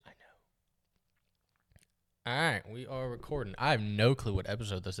All right, we are recording. I have no clue what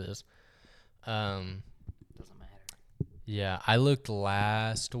episode this is. Um, Doesn't matter. yeah, I looked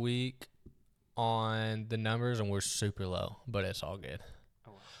last week on the numbers and we're super low, but it's all good.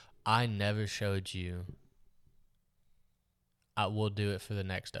 Oh, well. I never showed you. I will do it for the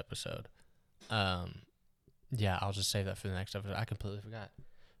next episode. Um, yeah, I'll just save that for the next episode. I completely forgot.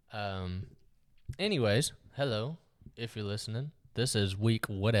 Um, anyways, hello, if you're listening. This is week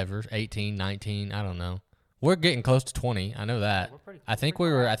whatever, 18, 19, I don't know. We're getting close to 20. I know that. We're pretty, I think we're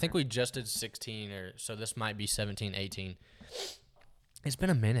we were. far I think we just did 16, or so this might be 17, 18. It's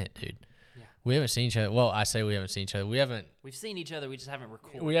been a minute, dude. Yeah. We haven't seen each other. Well, I say we haven't seen each other. We've seen each other. We just haven't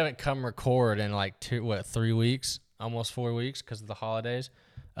recorded. We haven't come record in like 3 weeks, almost 4 weeks because of the holidays.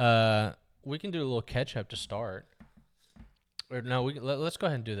 We can do a little catch up to start. Or no, let's go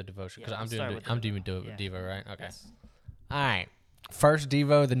ahead and do the devotion because Yeah, I'm doing yeah. Devo, right? Okay. Yes. All right. First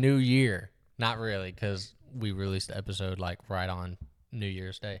Devo of the new year. Not really, because we released the episode like right on New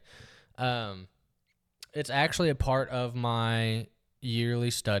Year's Day. It's actually a part of my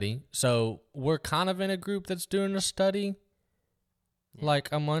yearly study. So we're kind of in a group that's doing a study, like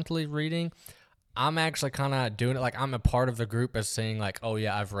a monthly reading. I'm actually kind of doing it like I'm a part of the group as saying like, oh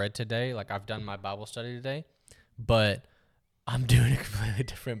yeah, I've read today. Like I've done my Bible study today, but I'm doing a completely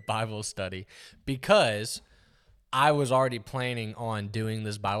different Bible study because I was already planning on doing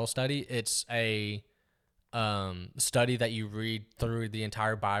this Bible study. It's a study that you read through the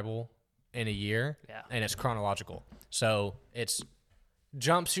entire Bible in a year, and it's chronological. So it's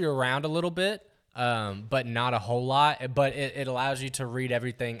jumps you around a little bit, but not a whole lot. But it allows you to read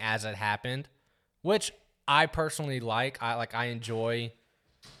everything as it happened, which I personally like. I enjoy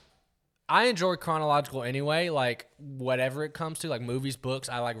chronological anyway. Like whatever it comes to, like movies, books,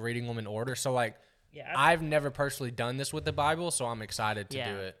 I like reading them in order. So like. Yeah, I've never personally done this with the Bible, so I'm excited to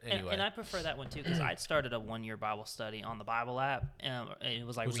do it anyway. And I prefer that one too because I started a 1-year Bible study on the Bible app. It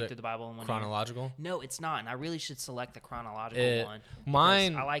was like read through the Bible in 1 year. Chronological? No, it's not. And I really should select the chronological one.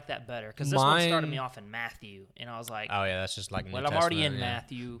 Mine, I like that better because this one started me off in Matthew, and I was like, oh yeah, that's just like New well, Testament, I'm already in yeah.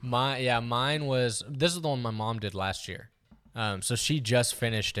 Matthew. Mine was. This is the one my mom did last year. So she just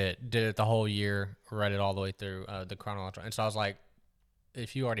finished it, did it the whole year, read it all the way through the chronological, and so I was like,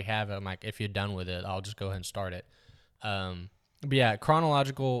 if you already have it, I'm like, if you're done with it, I'll just go ahead and start it. But yeah,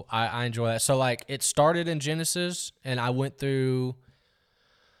 chronological, I enjoy that. So like, it started in Genesis, and I went through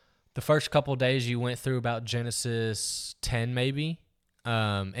the first couple of days. You went through about Genesis 10, maybe,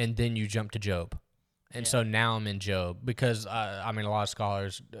 and then you jumped to Job, and so now I'm in Job because I mean, a lot of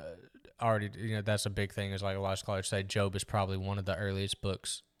scholars already, that's a big thing. Is like a lot of scholars say Job is probably one of the earliest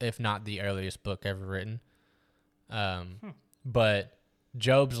books, if not the earliest book ever written. But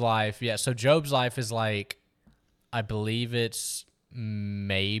Job's life, yeah. So Job's life is like, I believe it's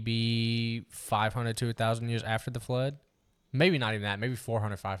maybe 500 to 1,000 years after the flood. Maybe not even that. Maybe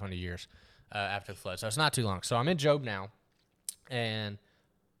 400, 500 years after the flood. So it's not too long. So I'm in Job now, and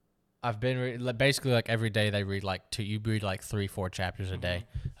I've been basically like every day they read like you read like 3-4 chapters a day.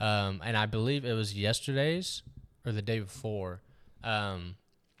 And I believe it was yesterday's or the day before.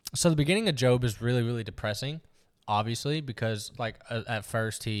 So the beginning of Job is really, really depressing. Obviously, because like at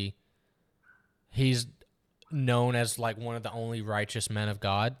first he's known as like one of the only righteous men of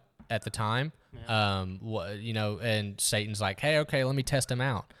God at the time. And Satan's like, hey, okay, let me test him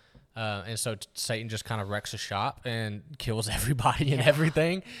out. And so Satan just kind of wrecks a shop and kills everybody and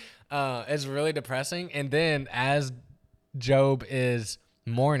everything. It's really depressing. And then as Job is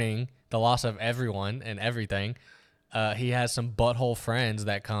mourning the loss of everyone and everything, he has some butthole friends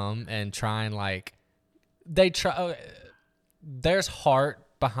that come and try and like, there's heart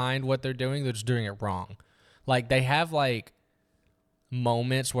behind what they're doing. They're just doing it wrong. Like they have like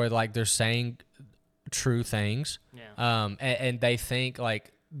moments where like they're saying true things. And they think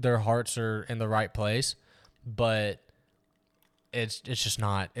like their hearts are in the right place, but it's just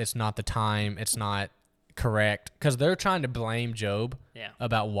not. It's not the time. It's not correct because they're trying to blame Job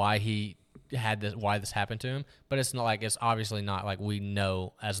about why he had this, why this happened to him. But it's not like, it's obviously not like we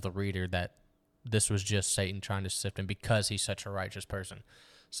know as the reader that this was just Satan trying to sift him because he's such a righteous person.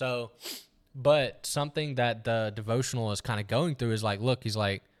 So, but something that the devotional is kind of going through is like, look, he's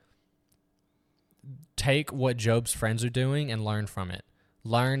like, take what Job's friends are doing and learn from it.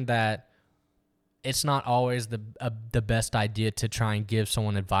 Learn that it's not always the best idea to try and give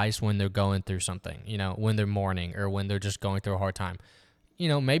someone advice when they're going through something, when they're mourning or when they're just going through a hard time.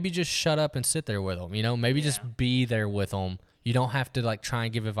 Maybe just shut up and sit there with them, maybe just be there with them. You don't have to like try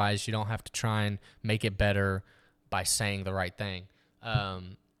and give advice. You don't have to try and make it better by saying the right thing.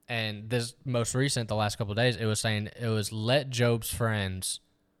 And this most recent, the last couple of days, it was saying it was let Job's friends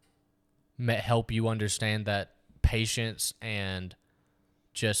help you understand that patience and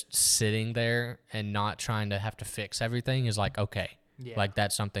just sitting there and not trying to have to fix everything is like okay. Yeah. Like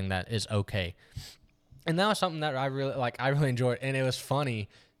that's something that is okay. And that was something that I really enjoyed. And it was funny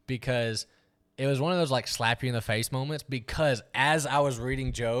because it was one of those like slap you in the face moments, because as I was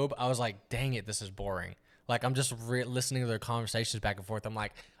reading Job, I was like, dang it, this is boring. Like I'm just listening to their conversations back and forth. I'm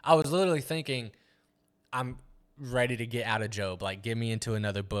like, I was literally thinking, I'm ready to get out of Job. Like get me into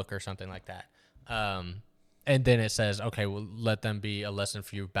another book or something like that. And then it says, okay, well, let them be a lesson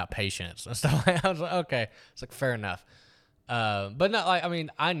for you about patience and stuff. I was like, okay, it's like fair enough. But not like, I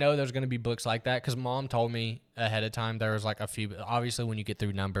mean, I know there's going to be books like that because Mom told me ahead of time there was like a few. Obviously, when you get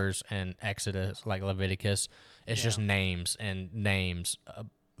through Numbers and Exodus, like Leviticus, it's just names and names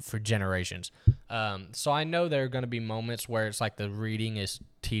for generations. So I know there are going to be moments where it's like the reading is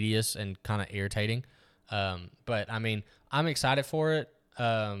tedious and kind of irritating. But I mean, I'm excited for it.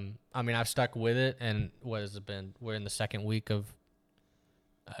 I mean, I've stuck with it, and what has it been? We're in the second week of.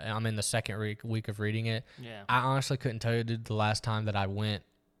 I'm in the second week of reading it. Yeah. I honestly couldn't tell you the last time that I went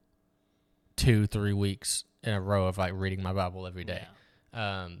 2-3 weeks in a row of like reading my Bible every day.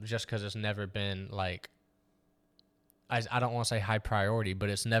 Yeah. Just because it's never been like, I don't want to say high priority, but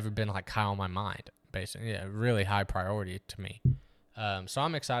it's never been like high on my mind. Basically, yeah, really high priority to me. So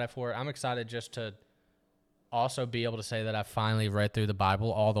I'm excited for it. I'm excited just to also be able to say that I finally read through the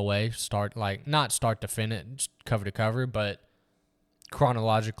Bible all the way, not start to finish, cover to cover, but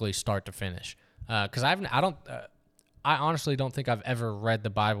chronologically start to finish. Because I honestly don't think I've ever read the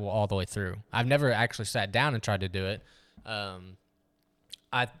Bible all the way through. I've never actually sat down and tried to do it.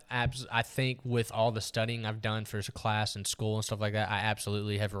 I think with all the studying I've done for class and school and stuff like that, I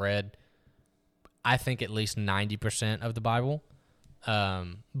absolutely have read, I think, at least 90% of the Bible.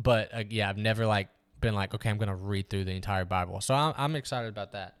 But yeah, I've never like been like, okay, I'm gonna read through the entire Bible. So I'm excited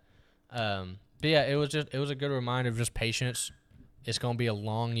about that. But yeah, it was a good reminder of just patience. It's gonna be a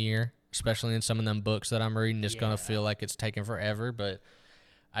long year, especially in some of them books that I'm reading. It's gonna feel like it's taking forever, but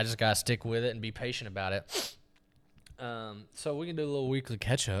I just gotta stick with it and be patient about it. So we can do a little weekly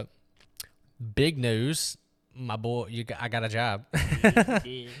catch up. Big news, my boy, I got a job.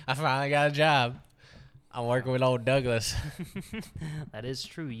 I finally got a job. I'm working with old Douglas. That is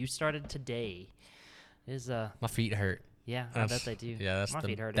true. You started today. My feet hurt. Yeah, I bet they do. Yeah, my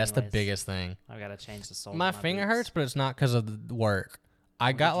feet hurt. That's the biggest thing. I've got to change the sole. My finger hurts, but it's not because of the work.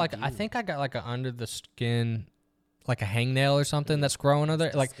 I think I got like a under the skin, like a hangnail or something that's growing under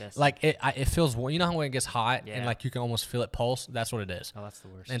there. It feels. You know how when it gets hot and like you can almost feel it pulse. That's what it is. Oh, that's the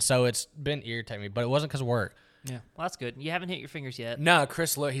worst. And so it's been irritating me, but it wasn't because of work. Yeah, well, that's good. You haven't hit your fingers yet. No,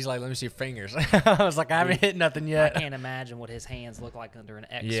 Chris, look, he's like, let me see your fingers. I was like, I haven't hit nothing yet. I can't imagine what his hands look like under an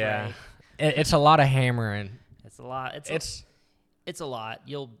X-ray. Yeah, it's a lot of hammering. It's a lot. It's a lot.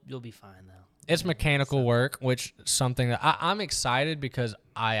 You'll be fine though. It's mechanical work, which is something that I'm excited because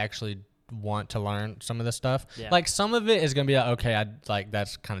I actually want to learn some of this stuff. Yeah. Like some of it is gonna be like, okay,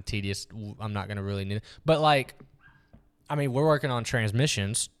 that's kind of tedious. I'm not gonna really need it. But like, I mean, we're working on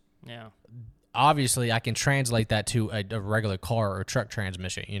transmissions. Yeah. Obviously, I can translate that to a regular car or truck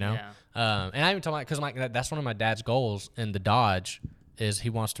transmission. You know. Yeah. And I even told because that's one of my dad's goals in the Dodge. Is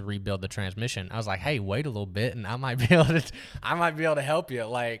he wants to rebuild the transmission. I was like, hey, wait a little bit, and I might be able to help you.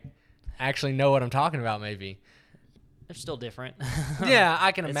 Like, actually know what I'm talking about. Maybe they're still different. Yeah,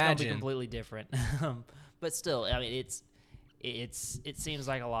 I can it's imagine. It's gonna be completely different. But still, I mean, it seems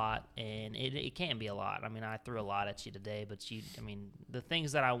like a lot, and it can be a lot. I mean, I threw a lot at you today, but the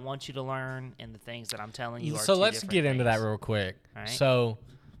things that I want you to learn and the things that I'm telling you are so two let's different get into things. that real quick. Right? So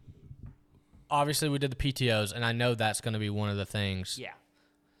obviously we did the PTOs, and I know that's going to be one of the things. Yeah.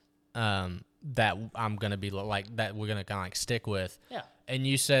 That I'm going to be like that we're going to kind of like stick with. Yeah. And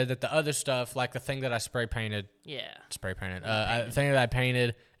you said that the other stuff, like the thing that I spray painted. Yeah. The thing that I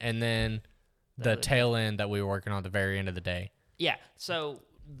painted, and then the tail end that we were working on at the very end of the day. Yeah. So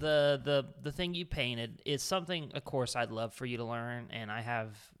the thing you painted is something, of course, I'd love for you to learn, and I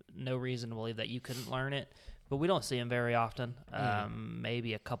have no reason to believe that you couldn't learn it. But we don't see them very often.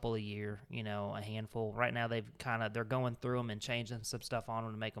 Maybe a couple a year, a handful. Right now they're going through them and changing some stuff on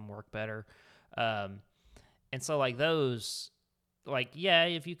them to make them work better. And so like those, like, yeah,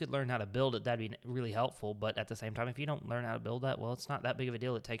 if you could learn how to build it, that'd be really helpful. But at the same time, if you don't learn how to build that, well, it's not that big of a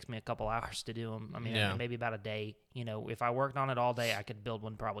deal. It takes me a couple hours to do them. I mean, maybe about a day. If I worked on it all day, I could build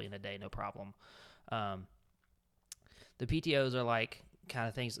one probably in a day, no problem. The PTOs are like kind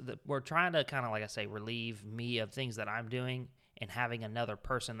of things that we're trying to kind of, like I say, relieve me of things that I'm doing and having another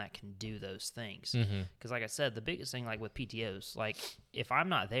person that can do those things. Because like I said, the biggest thing like with PTOs, like if I'm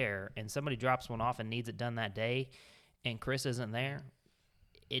not there and somebody drops one off and needs it done that day and Chris isn't there,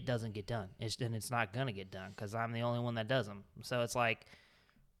 it doesn't get done. It's not going to get done because I'm the only one that does them. So it's like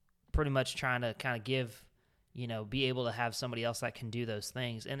pretty much trying to kind of give, be able to have somebody else that can do those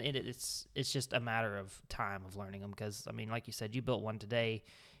things. And it's just a matter of time of learning them because, I mean, like you said, you built one today.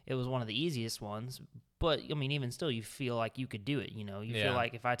 It was one of the easiest ones. But, I mean, even still, you feel like you could do it, You feel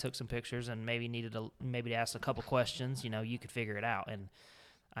like if I took some pictures and maybe needed to ask a couple questions, you could figure it out. And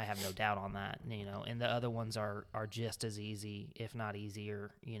I have no doubt on that, and the other ones are just as easy, if not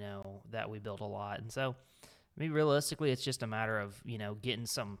easier, that we build a lot. And so, I mean, realistically, it's just a matter of, getting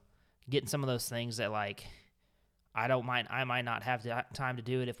some of those things that, like, I might not have the time to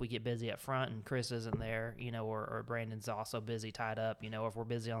do it if we get busy up front and Chris isn't there, or Brandon's also busy, tied up, if we're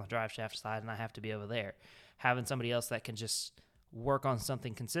busy on the drive shaft side and I have to be over there. Having somebody else that can just work on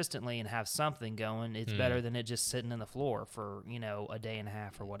something consistently and have something going, it's better than it just sitting in the floor for, a day and a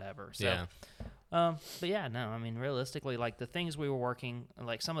half or whatever. So, but yeah, no, I mean, realistically, like the things we were working,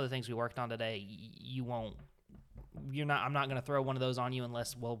 like some of the things we worked on today, I'm not going to throw one of those on you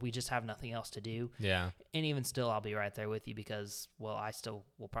unless, we just have nothing else to do. Yeah. And even still, I'll be right there with you because, I still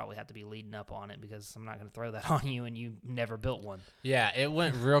will probably have to be leading up on it because I'm not going to throw that on you and you never built one. Yeah. It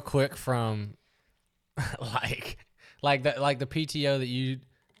went real quick from like the PTO that you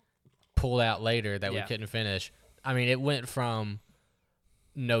pulled out later that we couldn't finish. I mean, it went from,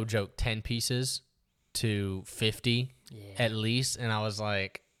 no joke, 10 pieces to 50 at least. And I was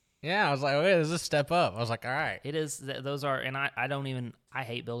like, wait, this is a step up. I was like, all right. It is. Those are, and I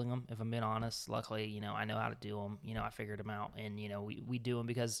hate building them, if I'm being honest. Luckily, I know how to do them. I figured them out. And, we do them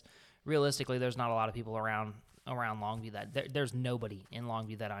because realistically, there's not a lot of people around Longview that there's nobody in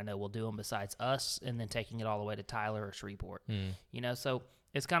Longview that I know will do them besides us and then taking it all the way to Tyler or Shreveport. So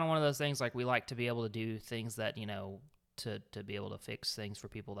it's kind of one of those things, like we like to be able to do things that, to be able to fix things for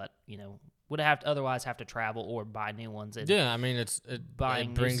people that, would have to otherwise have to travel or buy new ones. And I mean, it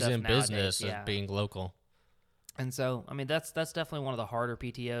brings in business as being local. And so, I mean, that's definitely one of the harder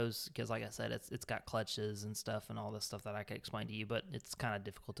PTOs because, like I said, it's got clutches and stuff and all this stuff that I could explain to you, but it's kind of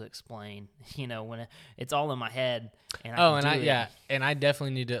difficult to explain, when it's all in my head. And and I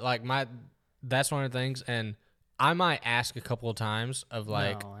definitely need to that's one of the things, and I might ask a couple of times of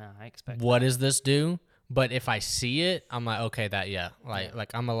I expect what does this do? But if I see it, I'm like, okay,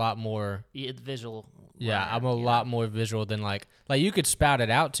 like I'm a lot more visual. Yeah, I'm a lot more visual than like you could spout it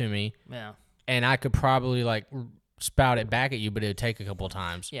out to me. Yeah. And I could probably spout it back at you, but it would take a couple of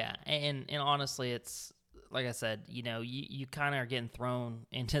times. Yeah, and honestly, it's like I said, you kind of are getting thrown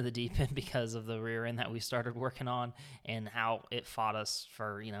into the deep end because of the rear end that we started working on and how it fought us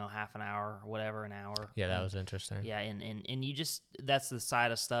for half an hour or whatever, an hour. Yeah, that was interesting. Yeah, and you just that's the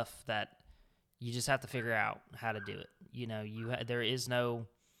side of stuff that you just have to figure out how to do it. There is no.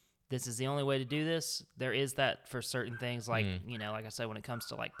 This is the only way to do this. There is that for certain things, like, like I said, when it comes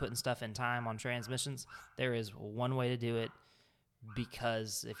to putting stuff in time on transmissions, there is one way to do it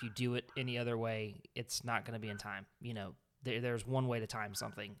because if you do it any other way, it's not going to be in time. There's one way to time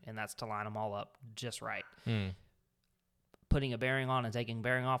something, and that's to line them all up just right. Putting a bearing on and taking a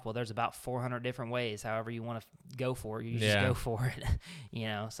bearing off, well, there's about 400 different ways. However you want to go for it, you just go for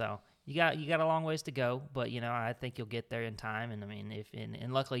it. So you got a long ways to go, but I think you'll get there in time. And I mean,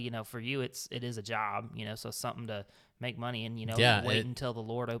 and luckily, for you, it is a job, so it's something to make money and wait until the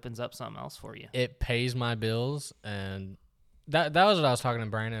Lord opens up something else for you. It pays my bills, and that was what I was talking to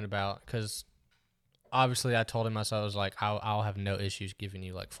Brandon about, because obviously I told him I was like, I'll have no issues giving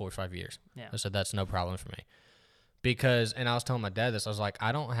you 4 or 5 years. Yeah. I said that's no problem for me, because and I was telling my dad this. I was like,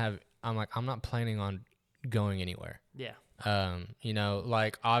 I'm not planning on going anywhere. Yeah.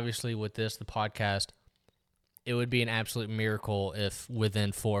 Obviously with the podcast, it would be an absolute miracle if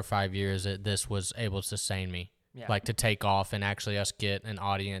within 4 or 5 years this was able to sustain me, to take off and actually us get an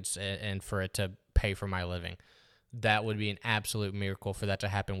audience and for it to pay for my living. That would be an absolute miracle for that to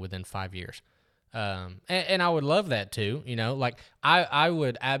happen within 5 years. And I would love that too, I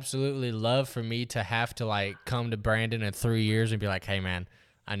would absolutely love for me to have to come to Brandon in 3 years and be like, hey man,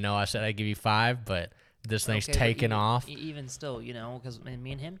 I know I said I'd give you 5, but this thing's taken off. Even still, because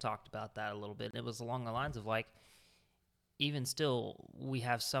me and him talked about that a little bit. It was along the lines of even still, we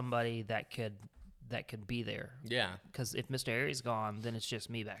have somebody that could be there. Yeah. Because if Mr. Airy's gone, then it's just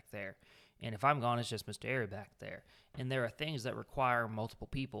me back there. And if I'm gone, it's just Mr. Airy back there. And there are things that require multiple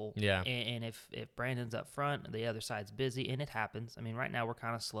people. Yeah. And if Brandon's up front, the other side's busy, and it happens. I mean, right now we're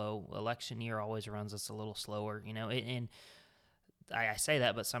kind of slow. Election year always runs us a little slower, and I say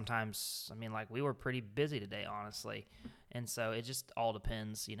that, but sometimes, we were pretty busy today, honestly. And so it just all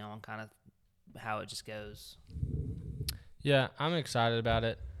depends, on kind of how it just goes. Yeah, I'm excited about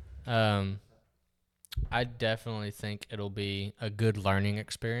it. I definitely think it'll be a good learning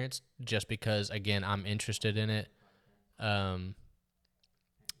experience just because, again, I'm interested in it. Um,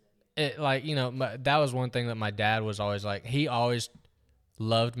 it like, that was one thing that my dad was always like. He always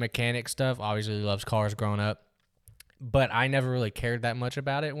loved mechanic stuff. Obviously, he loves cars growing up. But I never really cared that much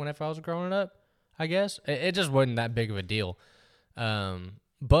about it whenever I was growing up, I guess. It just wasn't that big of a deal.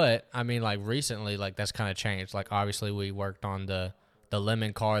 But, I mean, like, recently, like, that's kind of changed. Like, obviously, we worked on the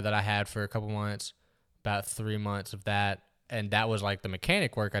lemon car that I had for a couple months, about 3 months of that. And that was, like, the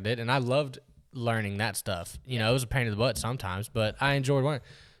mechanic work I did. And I loved learning that stuff. It was a pain in the butt sometimes, but I enjoyed learning.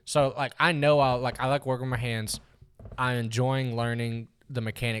 So, like, I know I like working with my hands. I'm enjoying learning the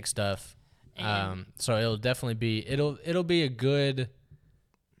mechanic stuff. So it'll definitely be it'll be a good.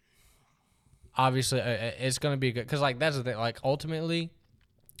 Obviously, it's gonna be good because like that's the thing. Like ultimately,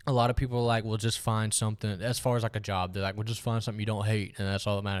 a lot of people are like, "We'll just find something." As far as like a job, they're like, "We'll just find something you don't hate, and that's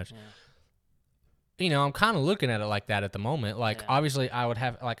all that matters." Yeah. I'm kind of looking at it like that at the moment. Like obviously, I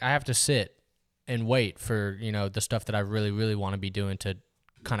have to sit and wait for the stuff that I really really want to be doing to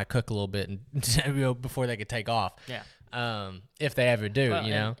kind of cook a little bit and before they could take off. Yeah. If they ever do,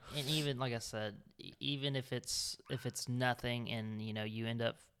 Well, and even like I said, even if it's nothing, and you end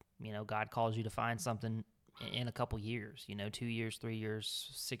up, God calls you to find something in a couple years, 2 years, 3 years,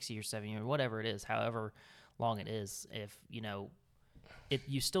 6 years, 7 years, whatever it is, however long it is, if if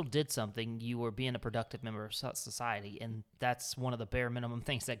you still did something, you were being a productive member of society, and that's one of the bare minimum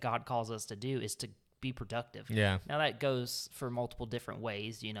things that God calls us to do is to be productive. Yeah. Now that goes for multiple different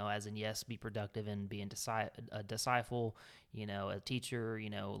ways, as in yes, be productive and being a disciple, a teacher,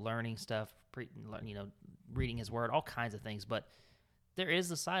 learning stuff, reading His Word, all kinds of things. But there is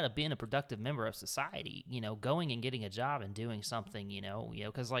the side of being a productive member of society, going and getting a job and doing something,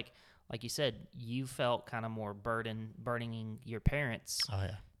 because like you said, you felt kind of more burdening your parents. Oh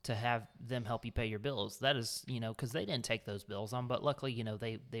yeah. To have them help you pay your bills. That is, because they didn't take those bills on, but luckily,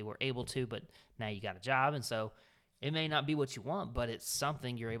 they were able to, but now you got a job. And so it may not be what you want, but it's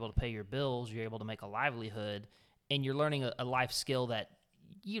something you're able to pay your bills. You're able to make a livelihood, and you're learning a life skill that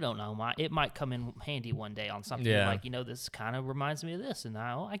you don't know. It might come in handy one day on something like, this kind of reminds me of this, and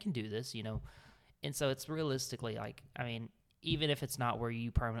now I can do this, And so it's realistically like, I mean, even if it's not where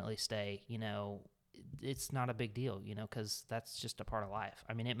you permanently stay, it's not a big deal, because that's just a part of life.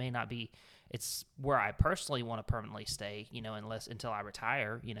 I mean, it may not be, it's where I personally want to permanently stay, until I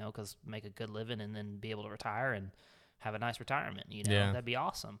retire, because make a good living and then be able to retire and have a nice retirement, that'd be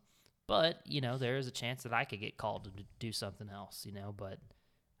awesome. But, there is a chance that I could get called to do something else, but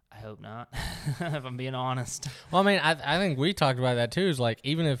I hope not, if I'm being honest. Well, I mean, I think we talked about that too, is like,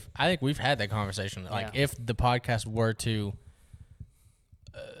 even if, I think we've had that conversation, like if the podcast were to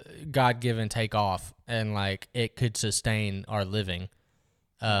God-given take off and like it could sustain our living,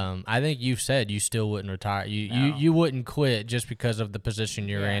 I think you've said you still wouldn't retire. You wouldn't quit just because of the position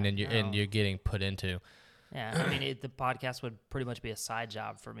you're in and you're getting put into. Yeah, I mean, the podcast would pretty much be a side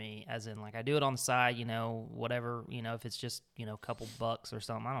job for me, as in like I do it on the side, whatever, if it's just a couple bucks or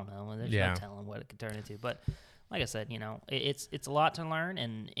something, I don't know. There's no telling what it could turn into. But like I said, it's a lot to learn,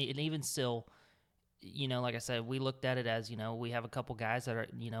 and even still. Like I said, we looked at it as, we have a couple guys that are,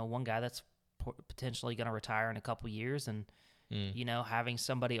 one guy that's potentially going to retire in a couple years, and, having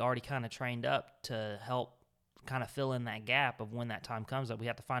somebody already kind of trained up to help kind of fill in that gap of when that time comes that we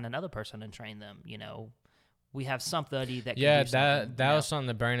have to find another person and train them, we have somebody that can do something. That was something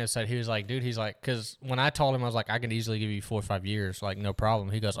that Brandon said. He was like, dude, he's like, because when I told him, I was like, I could easily give you 4 or 5 years, like, no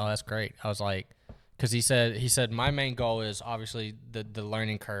problem. He goes, oh, that's great. I was like, because he said, my main goal is obviously the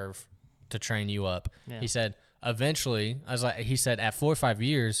learning curve to train you up. Yeah. He said, eventually, he said, at 4 or 5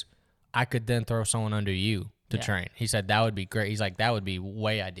 years, I could then throw someone under you to train. He said, that would be great. He's like, that would be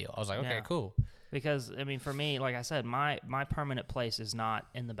way ideal. I was like, okay, cool. Because, I mean, for me, like I said, my permanent place is not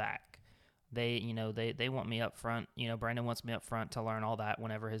in the back. They want me up front. Brandon wants me up front to learn all that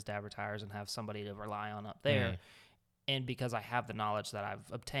whenever his dad retires and have somebody to rely on up there. Mm. And because I have the knowledge that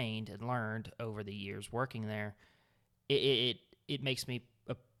I've obtained and learned over the years working there, it makes me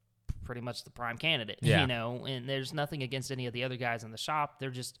pretty much the prime candidate, and there's nothing against any of the other guys in the shop.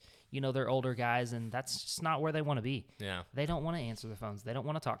 They're just, they're older guys, and that's just not where they want to be. Yeah. They don't want to answer their phones. They don't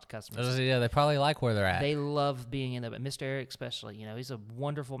want to talk to customers. Yeah, they probably like where they're at. They love being in the, Mr. Eric especially, he's a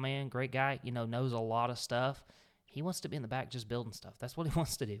wonderful man, great guy, knows a lot of stuff. He wants to be in the back just building stuff. That's what he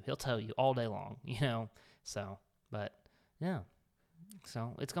wants to do. He'll tell you all day long, so, but yeah.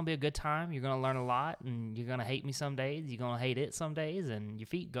 So it's going to be a good time. You're going to learn a lot, and you're going to hate me some days. You're going to hate it some days, and your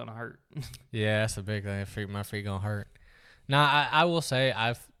feet going to hurt. Yeah, that's a big thing. My feet going to hurt. Now, I will say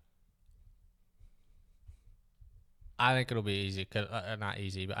I've I think it'll be easy, cause not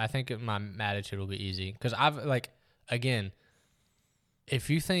easy, but I think my attitude will be easy. Cause I've like, again, if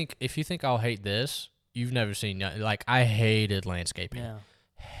you think I'll hate this, you've never seen, like, I hated landscaping. Yeah.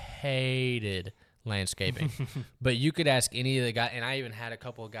 Hated landscaping. But you could ask any of the guys, and I even had a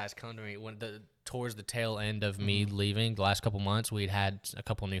couple of guys come to me towards the tail end of me leaving the last couple months. We'd had a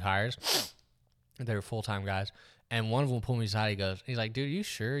couple new hires. They were full-time guys, and one of them pulled me aside. He's like, dude, you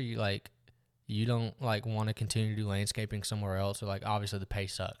sure you don't like want to continue to do landscaping somewhere else? Or like, obviously the pay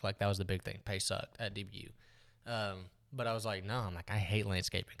sucked. Like, that was the big thing. Pay sucked at DBU. But I was like, no, I'm like, I hate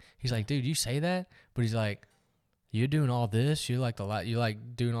landscaping. He's like, dude, you say that, but he's like, you're doing all this. You like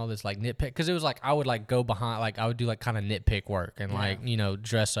doing all this like nitpick. Because it was like, I would like go behind, like I would do like kind of nitpick work and like,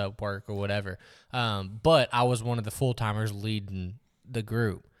 dress up work or whatever. But I was one of the full-timers leading the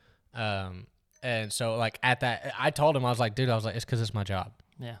group. And so like at that, I told him, I was like, dude, it's because it's my job.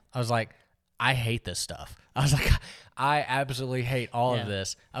 Yeah. I was like, I hate this stuff. I was like, I absolutely hate all of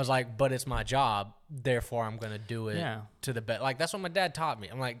this. I was like, but it's my job, therefore I'm going to do it to the best. Like, that's what my dad taught me.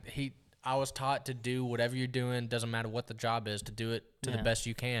 I'm like, I was taught to do whatever you're doing, doesn't matter what the job is, to do it to the best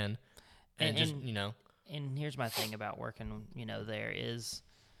you can. And just, And here's my thing about working, there is,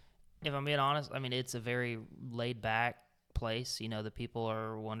 if I'm being honest, I mean, it's a very laid back place. The people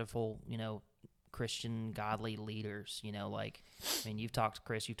are wonderful, Christian, godly leaders, like, I mean, you've talked to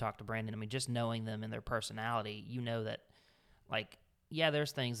Chris, you've talked to Brandon. I mean, just knowing them and their personality, that, like, yeah,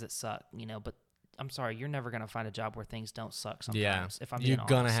 there's things that suck, but I'm sorry, you're never going to find a job where things don't suck sometimes. Yeah, if I'm being honest.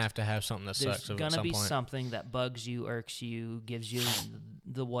 You're going to have to have something that There's sucks at some point. There's going to be something that bugs you, irks you, gives you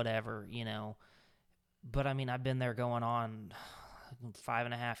the whatever, But, I mean, I've been there going on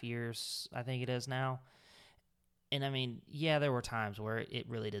 5.5 years, I think it is now. And, I mean, yeah, there were times where it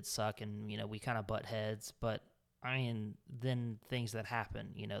really did suck and, we kind of butt heads. But, I mean, then things that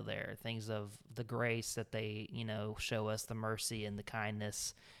happen, things of the grace that they, show us, the mercy and the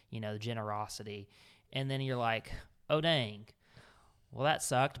kindness, the generosity. And then you're like, oh, dang. Well, that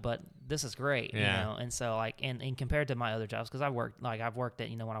sucked, but this is great, And so, like, and compared to my other jobs, because I've worked at,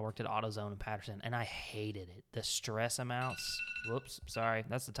 when I worked at AutoZone in Patterson, and I hated it. The stress amounts. Whoops, sorry.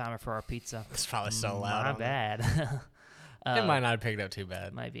 That's the timer for our pizza. It's probably so loud. My bad. It might not have picked up too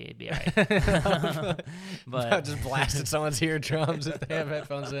bad. Maybe it'd be all right. But just blasted someone's eardrums if they have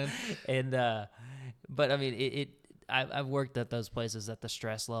headphones in. And, but I mean, I've worked at those places at the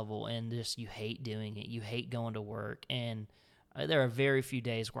stress level, and just you hate doing it. You hate going to work, and there are very few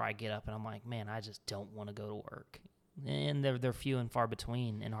days where I get up and I'm like, man, I just don't want to go to work. And they're few and far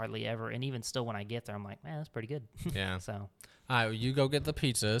between, and hardly ever. And even still, when I get there, I'm like, man, that's pretty good. Yeah. So, all right, well, you go get the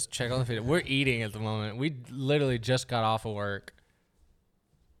pizzas. Check on the feed. We're eating at the moment. We literally just got off of work.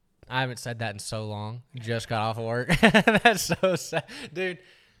 I haven't said that in so long. Just got off of work. That's so sad, dude.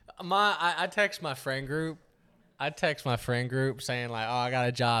 I text my friend group. Saying like, oh, I got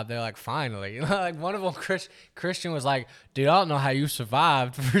a job. They're like, finally. Like, one of them, Christian was like, dude, I don't know how you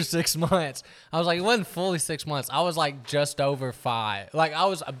survived for 6 months. I was like, it wasn't fully 6 months. I was like just over 5. Like, I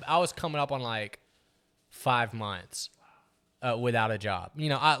was coming up on like 5 months without a job.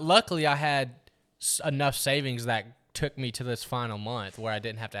 Luckily I had enough savings that took me to this final month where I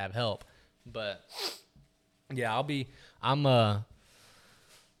didn't have to have help. But yeah,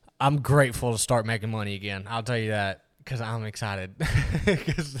 I'm grateful to start making money again. I'll tell you that, because I'm excited.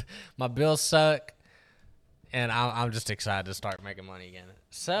 Because my bills suck, and I'm just excited to start making money again.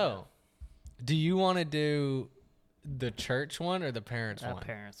 So, do you want to do the church one or the parents one?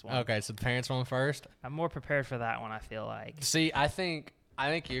 Parents one. Okay, so the parents one first. I'm more prepared for that one, I feel like. See, I think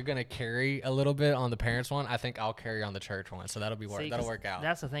you're gonna carry a little bit on the parents one. I think I'll carry on the church one. So that'll work out.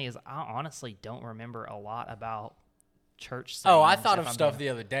 That's the thing, is I honestly don't remember a lot about church sayings. Oh, I thought of stuff the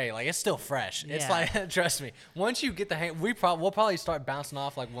other day. Like, it's still fresh. Yeah. It's like, trust me, once you get the hang, we'll probably start bouncing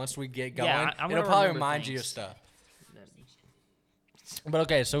off. Like, once we get going, it'll probably remind you of stuff. But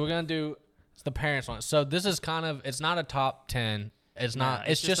okay, so we're gonna do the parents one. So this is it's not a top 10. It's not.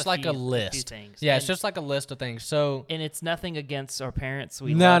 It's just like a list. Things. Yeah, it's just like a list of things. So, and it's nothing against our parents.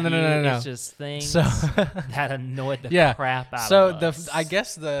 No. It's just things that annoyed the crap out of us. So I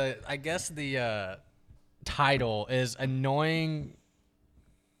guess the title is annoying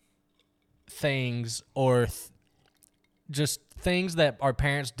things, or just things that our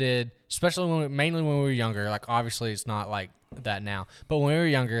parents did, especially mainly when we were younger. Like, obviously it's not like that now, but when we were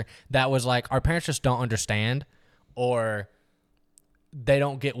younger, that was like our parents just don't understand, or they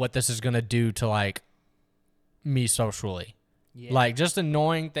don't get what this is going to do to like me socially. Yeah. Like, just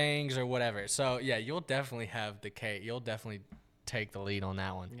annoying things or whatever. So yeah, you'll definitely take the lead on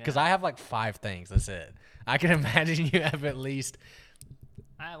that one, because I have like 5 things. That's it. I can imagine you have at least.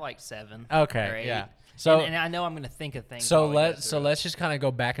 I have like 7. Okay, yeah. So and I know I'm going to think of things. So let's just kind of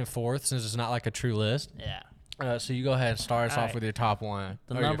go back and forth since it's not like a true list. Yeah. So you go ahead and start us All off right. with your top one.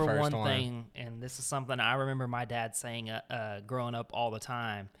 The or your number first one thing, and this is something I remember my dad saying growing up all the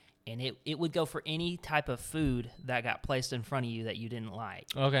time, and it would go for any type of food that got placed in front of you that you didn't like.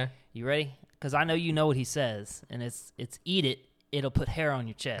 Okay. You ready? Because I know you know what he says, and it's eat it. It'll put hair on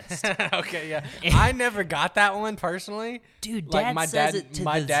your chest. Okay, yeah. I never got that one personally. Dude, like Dad my says dad, it to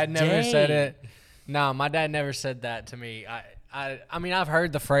my this dad never day. said it. No, my dad never said that to me. I mean, I've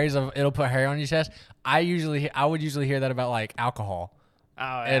heard the phrase of "it'll put hair on your chest." I would usually hear that about like alcohol. Oh,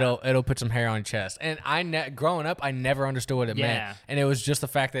 yeah. It'll put some hair on your chest. And growing up, I never understood what it meant. And it was just the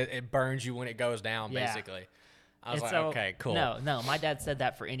fact that it burns you when it goes down, basically. I was And like, okay, cool. No, my dad said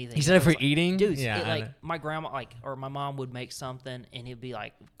that for anything. He said it for like, eating? Dude, Yeah. my grandma, or my mom would make something, and it'd be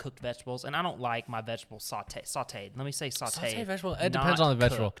like cooked vegetables, and I don't like my vegetables sauteed. Let me say sauteed. Sauteed vegetable? It depends on the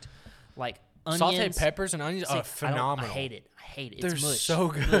vegetable. Cooked. Like onions. Sauteed peppers and onions are phenomenal. I hate it. It's They're mush. so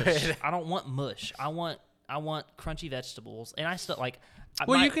good. Mush. I don't want mush. I want crunchy vegetables, and I still like.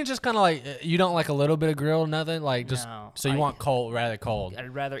 Well, you can just kind of like, you don't like a little bit of grilled, nothing? Like just, No, so you want cold, rather cold.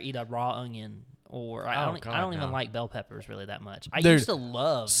 I'd rather eat a raw onion, or I don't even like bell peppers really that much. I Dude, used to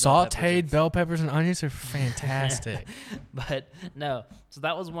love sauteed bell peppers and onions are fantastic. But no, so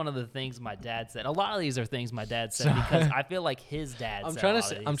that was one of the things my dad said. A lot of these are things my dad said because I feel like his dad I'm said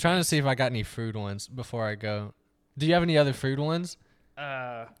trying to see if I got any food ones before I go. Do you have any other food ones?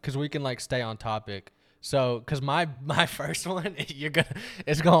 Because we can like stay on topic. So, because my first one,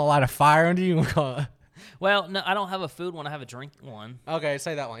 it's gonna light a fire under you. Well, no, I don't have a food one. I have a drink one. Okay,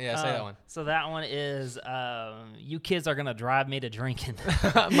 say that one. Yeah, say that one. So that one is, you kids are gonna drive me to drinking.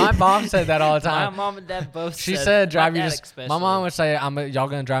 My mom said that all the time. My mom and dad both. She said drive my you dad to. especially. My mom would say, y'all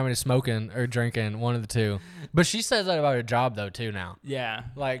gonna drive me to smoking or drinking, one of the two. But she says that about her job though too now. Yeah.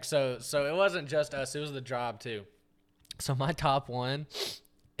 Like so it wasn't just us; it was the job too. So my top one,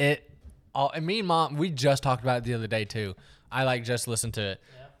 and me and mom, we just talked about it the other day too. I like just listened to it.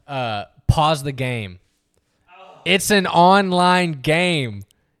 Yeah. Pause the game. It's an online game.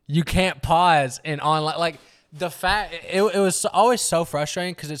 You can't pause an online. Like the fact, it was always so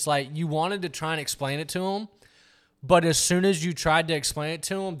frustrating because it's like you wanted to try and explain it to them, but as soon as you tried to explain it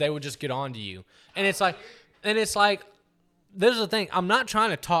to them, they would just get on to you. And it's like, this is the thing. I'm not trying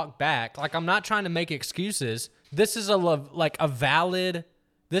to talk back. Like I'm not trying to make excuses. This is a valid.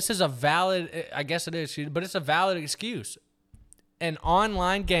 I guess it is, but it's a valid excuse. An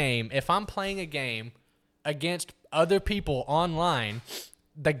online game. If I'm playing a game against other people online,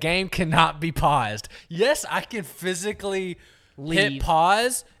 the game cannot be paused. Yes, I can physically hit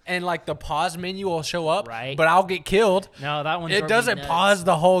pause and like the pause menu will show up, right? But I'll get killed. No, that one. It doesn't pause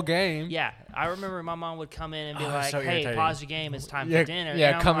the whole game. Yeah, I remember my mom would come in and be like, so "Hey, irritating. pause your game. It's time for dinner."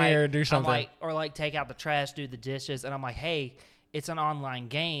 Yeah, and come here, do something. or like take out the trash, do the dishes, and I'm like, "Hey, it's an online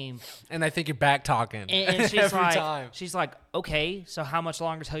game." And they think you're back talking. And she's every like, time. "Okay, so how much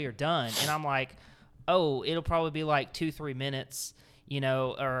longer till you're done?" And I'm like, "Oh, it'll probably be like 2-3 minutes,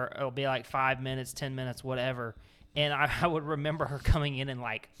 or it'll be like 5 minutes, 10 minutes, whatever." And I would remember her coming in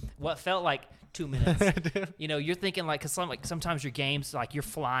like what felt like 2 minutes. You're thinking like, because sometimes your games, like you're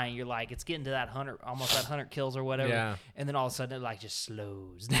flying, you're like, it's getting to that 100, almost that 100 kills or whatever. Yeah. And then all of a sudden it like just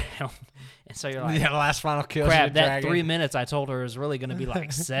slows down. And so you're like, yeah, the last final kill. crap, that 3 minutes I told her is really going to be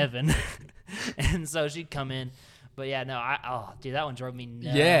like 7. And so she'd come in. But yeah, no, dude, that one drove me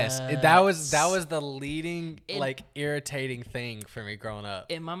nuts. Yes, that was the leading, irritating thing for me growing up.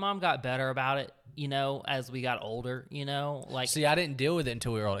 And my mom got better about it, as we got older, See, I didn't deal with it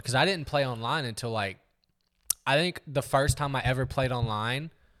until we were older, because I didn't play online until, I think the first time I ever played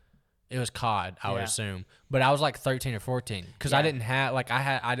online, it was COD, I would assume. But I was, 13 or 14, because I didn't have,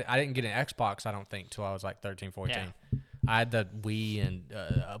 I didn't get an Xbox, I don't think, till I was, 13, 14. Yeah. I had the Wii and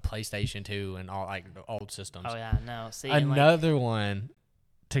a PlayStation 2 and all the old systems. Oh yeah, no. See, another one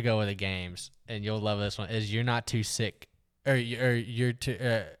to go with the games, and you'll love this one, is you're not too sick, or you're too.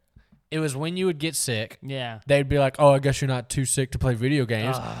 It was when you would get sick. Yeah. They'd be like, "Oh, I guess you're not too sick to play video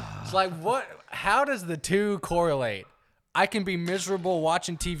games." It's like, what? How does the two correlate? I can be miserable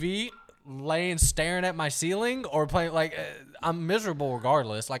watching TV, staring at my ceiling, or playing I'm miserable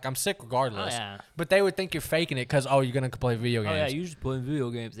regardless. I'm sick regardless. Oh, yeah. But they would think you're faking it because you're gonna play video games. Oh yeah, you just playing video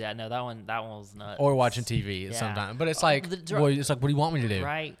games. Yeah, no, that one was nuts. Or watching TV sometimes. But it's what do you want me to do?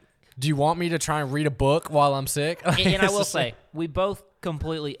 Right. Do you want me to try and read a book while I'm sick? And I will say, we both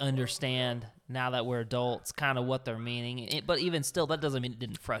completely understand now that we're adults kind of what they're meaning. But even still, that doesn't mean it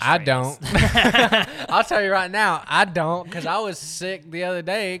didn't frustrate I don't. us. I'll tell you right now, I don't, because I was sick the other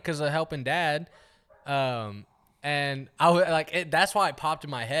day because of helping Dad. And I was like, that's why it popped in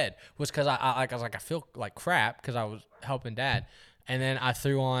my head was because I was like, I feel like crap because I was helping Dad, and then I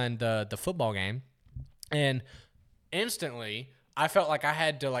threw on the football game, and instantly I felt like I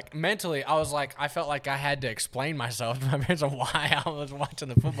had to like mentally I felt like I had to explain myself to my parents on why I was watching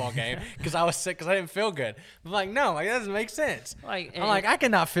the football game because I was sick because I didn't feel good. I'm like, no, like that doesn't make sense. Like, I'm like, I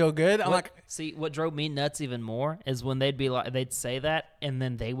cannot feel good. I'm like, see, what drove me nuts even more is when they'd say that and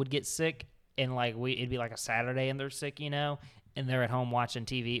then they would get sick and like it'd be like a Saturday and they're sick, and they're at home watching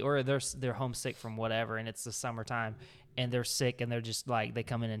TV or they're homesick from whatever and it's the summertime and they're sick and they're just like they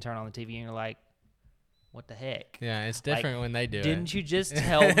come in and turn on the TV and you're like, what the heck? yeah, it's different when they do it. Didn't you just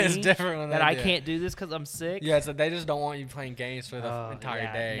tell me it's different when that they I do can't do this because I'm sick? Yeah, so they just don't want you playing games for the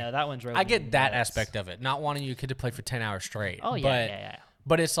entire day. No, that one drove I me get that nuts. aspect of it, not wanting your kid to play for 10 hours straight. Oh, yeah.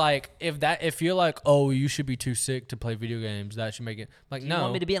 But it's like if you're like, oh, you should be too sick to play video games, that should make it like no. You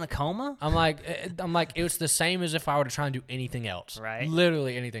want me to be in a coma? I'm like it's the same as if I were to try and do anything else. Right.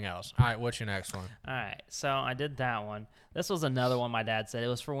 Literally anything else. All right, what's your next one? All right, so I did that one. This was another one my dad said. It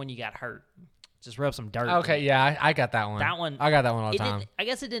was for when you got hurt. Just rub some dirt. Okay, yeah, I got that one. That one. I got that one all the time. I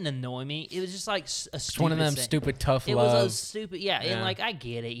guess it didn't annoy me. It was just like a stupid. It's one of them thing. stupid tough It love. was a stupid, yeah, and like I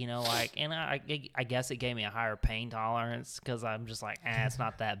get it, and I guess it gave me a higher pain tolerance because I'm just like, it's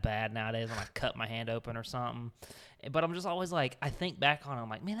not that bad nowadays when I cut my hand open or something. But I'm just always like, I think back on it, I'm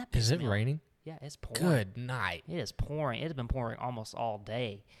like, man, that pissed Is it me off. raining? Yeah, it's pouring. Good night. It is pouring. It's been pouring almost all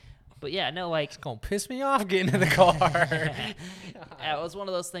day. But yeah, no, like It's gonna piss me off getting in the car. Yeah, it was one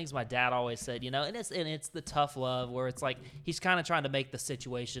of those things my dad always said, and it's the tough love where it's like he's kind of trying to make the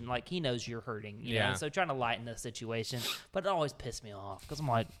situation like he knows you're hurting, Yeah. so trying to lighten the situation, but it always pissed me off because I'm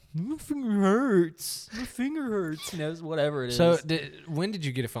like, my finger hurts, whatever it is. So when did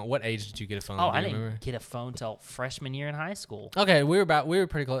you get a phone? What age did you get a phone? Oh, Do I you didn't remember? get a phone till freshman year in high school. Okay, we were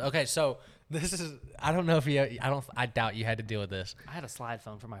pretty close. Okay, so this is I don't know if you I doubt you had to deal with this. I had a slide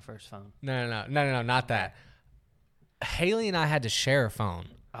phone for my first phone. No, not that. Haley and I had to share a phone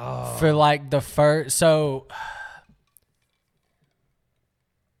Oh, for like the first. So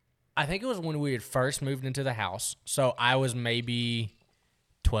I think it was when we had first moved into the house. So I was maybe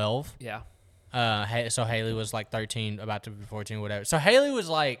 12. yeah. So Haley was like 13, about to be 14, whatever. So Haley was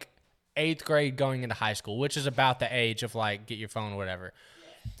like 8th grade going into high school, which is about the age of like get your phone or whatever.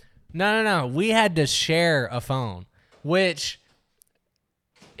 No. We had to share a phone, which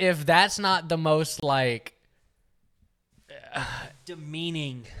if that's not the most like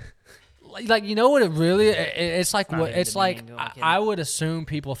Demeaning. like you know what it really it's like not what even it's like demeaning, I'm kidding. I would assume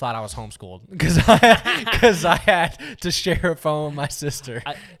people thought I was homeschooled because I had to share a phone with my sister.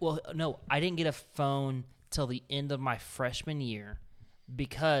 No, I didn't get a phone till the end of my freshman year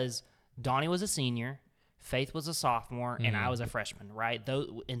because Donnie was a senior, Faith was a sophomore, and I was a freshman, right?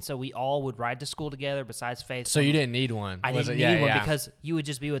 And so we all would ride to school together besides Faith. So you didn't need one. I was didn't it? need one Yeah. because you would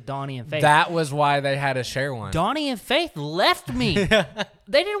just be with Donnie and Faith. That was why they had to share one. Donnie and Faith left me.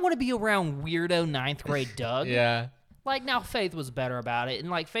 They didn't want to be around weirdo 9th grade Doug. Yeah. Like, now Faith was better about it. And,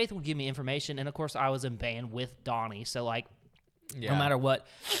 like, Faith would give me information. And, of course, I was in band with Donnie. So, like, no matter what,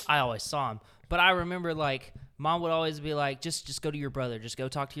 I always saw him. But I remember, like, Mom would always be like, just go to your brother. Just go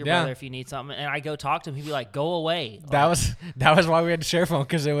talk to your brother if you need something. And I go talk to him. He'd be like, go away. That was why we had to share a phone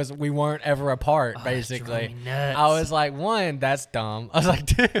because we weren't ever apart. Basically, drove me nuts. I was like, one, that's dumb. I was like,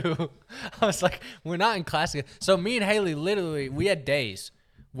 two, I was like, we're not in class together. So me and Haley literally we had days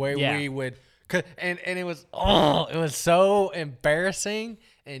where we would, and it was it was so embarrassing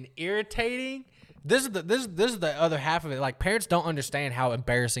and irritating. This is the other half of it. Like parents don't understand how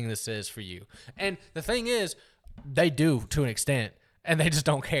embarrassing this is for you, and the thing is, they do to an extent, and they just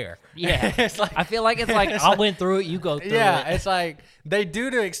don't care. Yeah. It's like I feel like it's like, I went through it, you go through it. yeah, it's like they do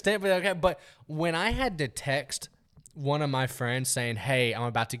to an extent, but okay. But when I had to text one of my friends saying, "Hey, I'm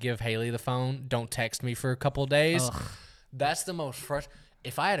about to give Haley the phone. Don't text me for a couple days," that's the most frustrating.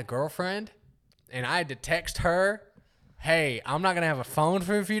 If I had a girlfriend and I had to text her, "Hey, I'm not gonna have a phone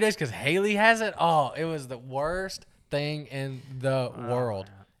for a few days because Haley has it." Oh, it was the worst thing in the world.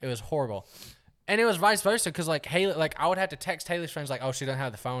 It was horrible. And it was vice versa because like Haley, like I would have to text Haley's friends like, "Oh, she doesn't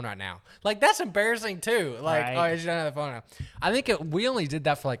have the phone right now." Like that's embarrassing too. Like, Right. "Oh, she doesn't have the phone now." I think we only did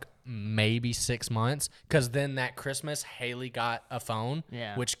that for like maybe 6 months because then that Christmas Haley got a phone,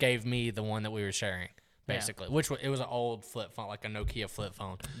 which gave me the one that we were sharing. Basically, it was an old flip phone, like a Nokia flip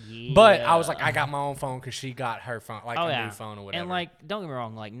phone. Yeah. But I was like, I got my own phone because she got her phone, like a new phone or whatever. And like, don't get me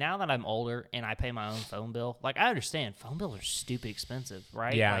wrong, like now that I'm older and I pay my own phone bill, like I understand phone bills are stupid expensive,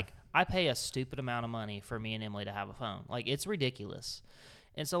 right? Yeah. Like I pay a stupid amount of money for me and Emily to have a phone. Like it's ridiculous.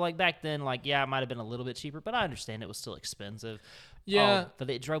 And so like back then, like, yeah, it might have been a little bit cheaper, but I understand it was still expensive. Yeah. but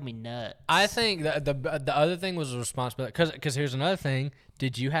it drove me nuts. I think the other thing was a responsibility because here's another thing.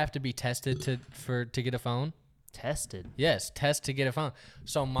 Did you have to be tested to get a phone? Tested. Yes, test to get a phone.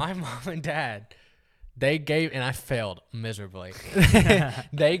 So my mom and dad, they gave, and I failed miserably.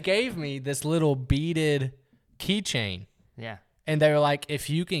 They gave me this little beaded keychain. Yeah. And they were like, if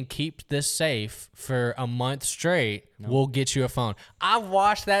you can keep this safe for a month straight, we'll get you a phone. I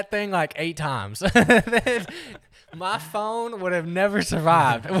washed that thing like 8 times. My phone would have never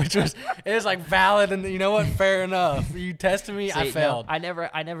survived, it was like valid, and you know what? Fair enough. You tested me, I failed. No, I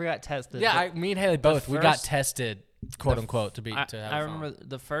never got tested. Yeah, me and Haley both. We got tested, quote unquote, to have I a phone. remember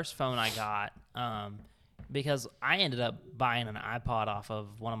the first phone I got, because I ended up buying an iPod off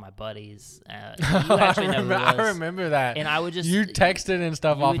of one of my buddies. You actually know who it was. I remember that. And I would just you texted and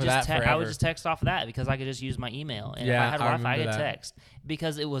stuff off of that forever. I would just text off of that because I could just use my email. And Yeah, if I had I Wi-Fi, I remember could that. text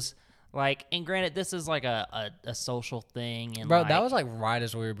because it was like. And granted, this is like a social thing. And Bro, that was like right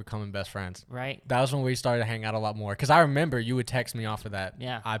as we were becoming best friends. right. That was when we started to hang out a lot more. Because I remember you would text me off of that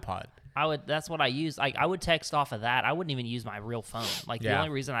iPod. That's what I used. Like I would text off of that. I wouldn't even use my real phone. Like the only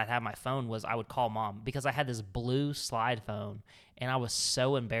reason I'd have my phone was I would call mom because I had this blue slide phone and I was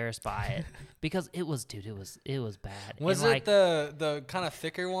so embarrassed by it because it was bad. Was and it the kind of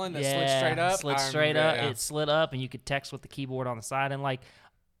thicker one that slid straight up? Slid straight up. It slid up and you could text with the keyboard on the side. And like,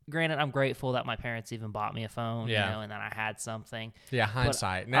 granted, I'm grateful that my parents even bought me a phone, and that I had something. Yeah,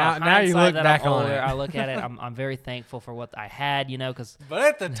 hindsight. But, now you look back on older, it. I look at it. I'm very thankful for what I had, because. But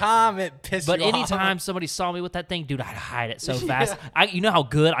at the time, it pissed you off. But anytime somebody saw me with that thing, dude, I'd hide it so fast. You know how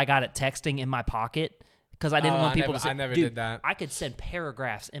good I got at texting in my pocket? Because I didn't want people to see. I never dude, did that. I could send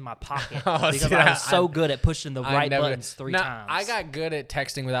paragraphs in my pocket see, because I was so good at pushing the right buttons three times. I got good at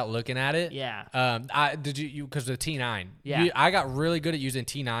texting without looking at it. Yeah. Did you because the T9. Yeah. I got really good at using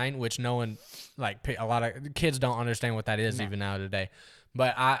T9, which no one a lot of kids don't understand what that is even now today.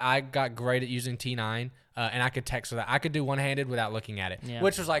 But I got great at using T9, and I could text with that. I could do one-handed without looking at it,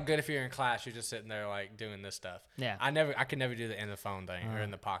 which was like good if you're in class. You're just sitting there like doing this stuff. Yeah. I could never do the in the phone thing or in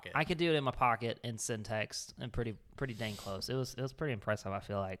the pocket. I could do it in my pocket and send text, and pretty dang close. It was pretty impressive, I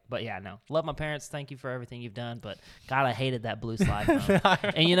feel like. But yeah, no, love my parents. Thank you for everything you've done. But God, I hated that blue slide phone.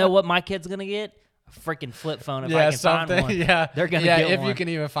 And you know what? My kid's gonna get a freaking flip phone if I can find one. Yeah, they're gonna get if one. you can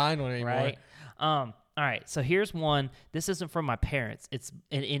even find one anymore. Right. All right, so here's one. This isn't from my parents. It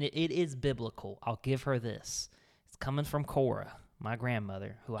is biblical. I'll give her this. It's coming from Cora, my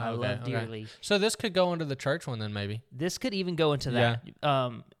grandmother, who I love dearly. So this could go into the church one then, maybe. This could even go into that. But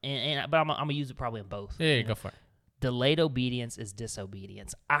I'm gonna use it probably in both. Yeah, go for it. Delayed obedience is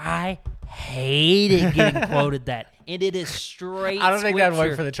disobedience. I hated getting quoted that, and it is straight. I don't think that'd work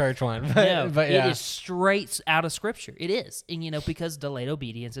scripture. for the church one, but, No, but yeah, it is straight out of scripture. It is, and because delayed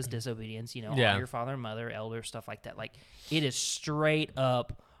obedience is disobedience. Honor your father and mother, elders, stuff like that. Like it is straight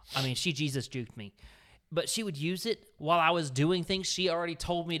up. I mean, she Jesus juked me, but she would use it while I was doing things she already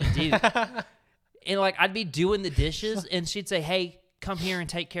told me to do. And like I'd be doing the dishes, and she'd say, "Hey, come here and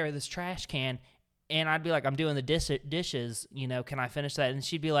take care of this trash can." And I'd be like, I'm doing the dishes, can I finish that? And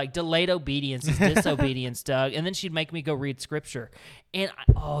she'd be like, delayed obedience is disobedience, Doug. And then she'd make me go read scripture. And,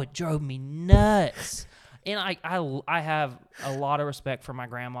 it drove me nuts. And I have a lot of respect for my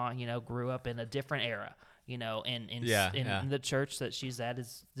grandma, grew up in a different era, and the church that she's at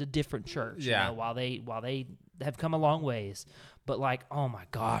is a different church, while they have come a long ways. But like, oh my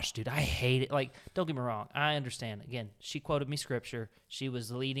gosh, dude, I hate it. Like, don't get me wrong. I understand. Again, she quoted me scripture. She was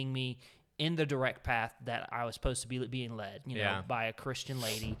leading me in the direct path that I was supposed to be being led, by a Christian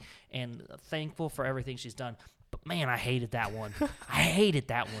lady, and thankful for everything she's done. But man, I hated that one. I hated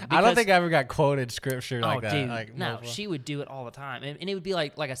that one. I don't think I ever got quoted scripture like that. Dude, like, no, she would do it all the time, and it would be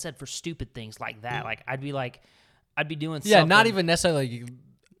like I said, for stupid things like that. Like I'd be doing something. Yeah, not even necessarily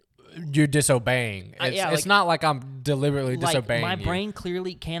you're disobeying. It's not like I'm deliberately disobeying my you. brain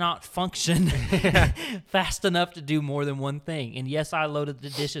clearly cannot function fast enough to do more than one thing. And yes, I loaded the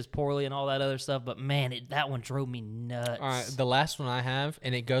dishes poorly and all that other stuff, but man, that one drove me nuts. All right, the last one I have,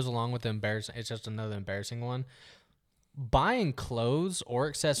 and it goes along with the embarrassing. It's just another embarrassing one. Buying clothes or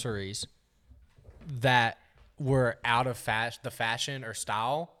accessories that were out of the fashion or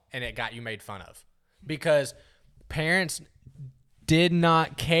style, and it got you made fun of, because parents did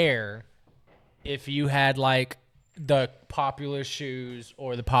not care if you had like the popular shoes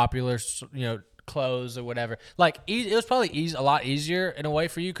or the popular clothes or whatever. Like it was probably a lot easier in a way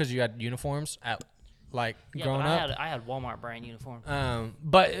for you because you had uniforms at growing up. I had Walmart brand uniform.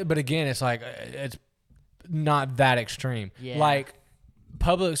 But again, it's like it's not that extreme. Yeah. Like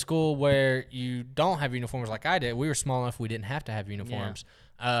public school where you don't have uniforms like I did. We were small enough we didn't have to have uniforms.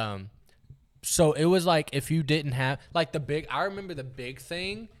 So it was like if you didn't have like I remember the biggest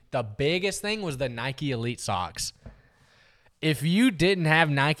thing was the Nike Elite socks. If you didn't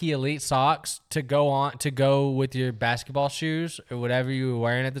have Nike Elite socks to go with your basketball shoes or whatever you were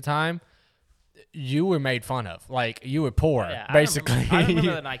wearing at the time, you were made fun of. Like you were poor, basically. I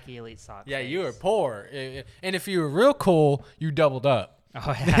remember the Nike Elite socks. Yeah, you were poor. And if you were real cool, you doubled up.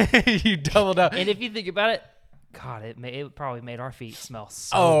 Oh yeah. You doubled up. And if you think about it, God, it probably made our feet smell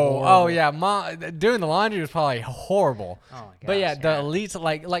so horrible. horrible. Yeah, doing the laundry was probably horrible. Oh my gosh, but yeah, the elites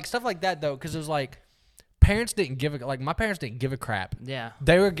like stuff like that though, because it was like parents didn't give my parents didn't give a crap. Yeah,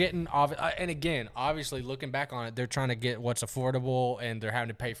 they were getting and again, obviously looking back on it, they're trying to get what's affordable, and they're having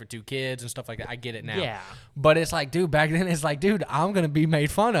to pay for 2 kids and stuff like that. I get it now. Yeah, but it's like, dude, back then it's like, dude, I'm gonna be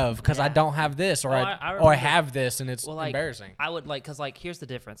made fun of because I don't have this, or I have this, and it's embarrassing. I would because here's the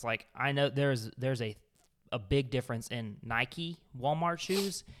difference. Like I know there's a big difference in Nike Walmart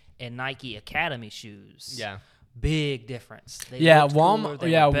shoes and Nike Academy shoes. Yeah. Big difference.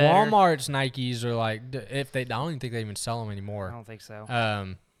 Walmart's Nikes are like I don't even think they even sell them anymore. I don't think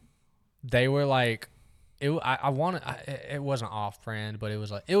so. They were like it wasn't off brand, but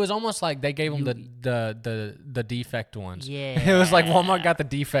it was almost like they gave them the defect ones. Yeah. It was like Walmart got the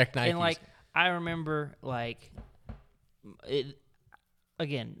defect Nikes. And like I remember like it.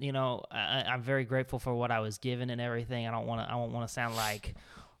 Again, I'm very grateful for what I was given and everything. I don't want to sound like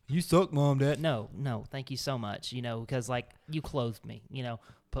you suck, Mom, Dad. No, thank you so much. Because like you clothed me.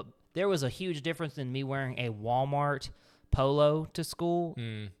 But there was a huge difference in me wearing a Walmart polo to school,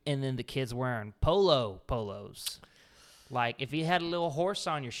 and then the kids wearing polos. Like if you had a little horse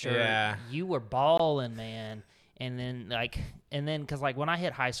on your shirt, you were balling, man. And then because like when I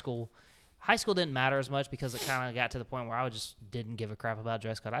hit high school didn't matter as much because it kind of got to the point where I just didn't give a crap about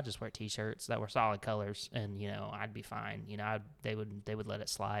dress code. I just wear T-shirts that were solid colors, and I'd be fine. They would let it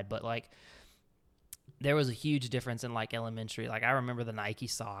slide. But like, there was a huge difference in like elementary. Like I remember the Nike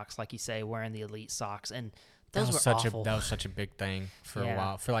socks, like you say, wearing the Elite socks, and those were awful. That was such a big thing for a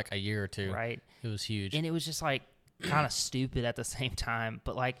while, for like a year or two. Right. It was huge, and it was just like kind of stupid at the same time.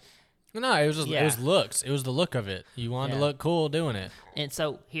 But like. No, it was just, it was looks. It was the look of it. You wanted to look cool doing it. And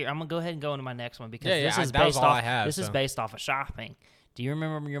so here, I'm gonna go ahead and go into my next one because this is based off of shopping. Do you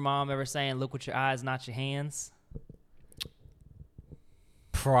remember your mom ever saying, "Look with your eyes, not your hands"?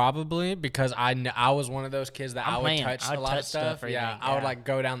 Probably because I was one of those kids that I would touch a lot of stuff. Yeah, I would like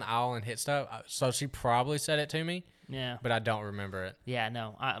go down the aisle and hit stuff. So she probably said it to me. Yeah, but I don't remember it. Yeah,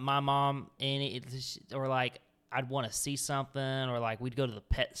 no, my mom or like. I'd want to see something, or like we'd go to the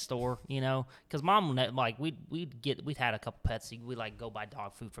pet store, because Mom like we'd had a couple pets. We'd like go buy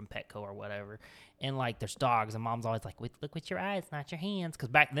dog food from Petco or whatever, and like there's dogs, and Mom's always like, look with your eyes, not your hands, because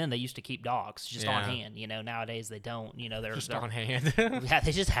back then they used to keep dogs just on hand. Nowadays they don't. They're just on hand. Yeah,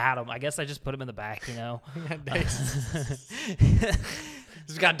 they just had them. I guess I just put them in the back.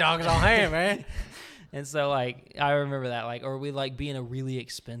 Just got dogs on hand, man. And so, like, I remember that, like, or we, like, be in a really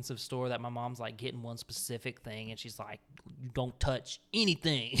expensive store that my mom's, like, getting one specific thing, and she's like, you don't touch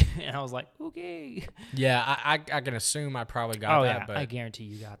anything. And I was like, okay. Yeah, I can assume I probably got that. Yeah, but I guarantee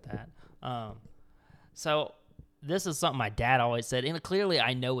you got that. So this is something my dad always said, and clearly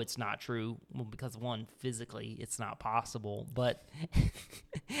I know it's not true because, one, physically it's not possible, but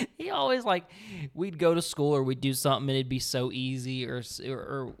he always, like, we'd go to school or we'd do something and it'd be so easy,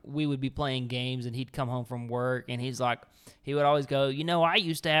 or we would be playing games and he'd come home from work and he would always go, I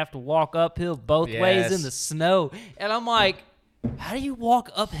used to have to walk uphill both ways in the snow, and I'm like, how do you walk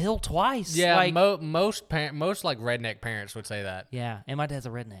uphill twice? Yeah, like, most like redneck parents would say that. Yeah, and my dad's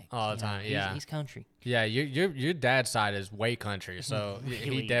a redneck all the time. Yeah, he's country. Yeah, your dad's side is way country, so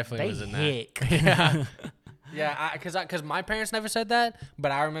really? He definitely was in that. Yeah, yeah. Because my parents never said that,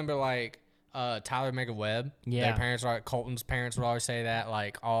 but I remember like Tyler Mega Webb. Yeah, their parents are Colton's parents would always say that.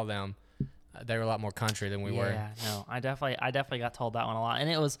 Like all of them, they were a lot more country than we were. Yeah, no, I definitely got told that one a lot,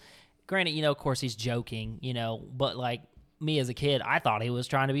 and it was granted, of course he's joking, but like. Me as a kid, I thought he was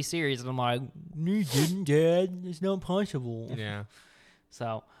trying to be serious, and I'm like, "You didn't, Dad. It's not possible." Yeah.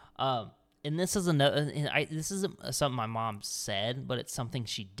 So, and this is another. This isn't something my mom said, but it's something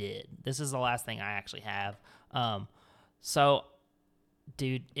she did. This is the last thing I actually have. So,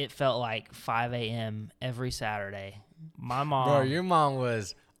 dude, it felt like 5 a.m. every Saturday. My mom. Bro, your mom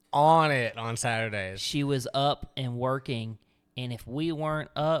was on it on Saturdays. She was up and working, and if we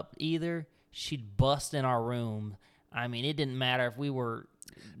weren't up either, she'd bust in our room. I mean, it didn't matter if we were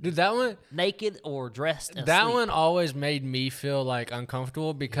that one naked or dressed asleep. That one always made me feel like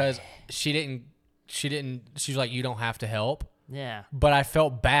uncomfortable because she was like, you don't have to help. Yeah. But I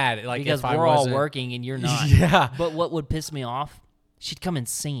felt bad. Like because if I we're all working and you're not. Yeah. But what would piss me off, she'd come in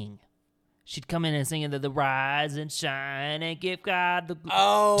singing. she'd come in and sing the rise and shine and give God the glory.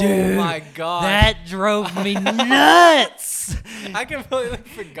 Oh, Dude, my God. that drove me nuts. I completely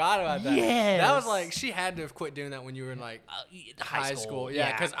forgot about that. Yes. That was like, she had to have quit doing that when you were in like high school.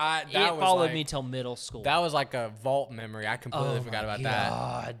 Yeah, because it followed me till middle school. That was like a vault memory. I completely forgot about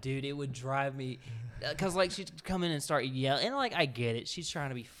that. Dude, it would drive me. Because, like, she'd come in and start yelling. And, like, I get it. She's trying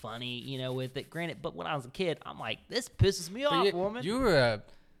to be funny, you know, with it. Granted, but when I was a kid, I'm like, this pisses me off, woman. You were a...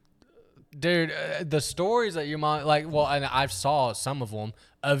 Dude, the stories that your mom... Like, well, and I saw some of them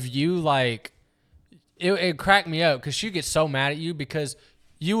of you, like... It cracked me up because she gets so mad at you because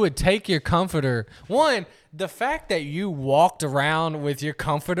you would take your comforter. One, the fact that you walked around with your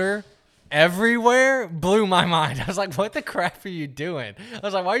comforter... everywhere blew my mind. I was like, what the crap are you doing? I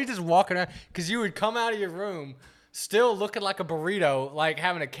was like, why are you just walking around? Because you would come out of your room still looking like a burrito, like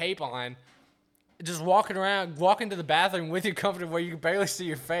having a cape on, just walking to the bathroom with your comforter where you can barely see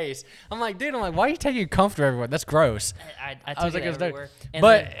your face. I'm like, why are you taking your comforter everywhere? That's gross. I took it everywhere.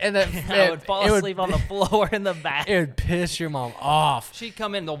 I would fall asleep on the floor in the bathroom. It would piss your mom off. She'd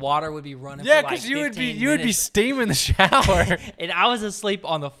come in, the water would be running. Yeah, because you would be steaming the shower. And I was asleep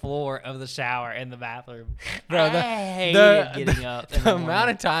on the floor of the shower in the bathroom. Bro, I hated getting up. The amount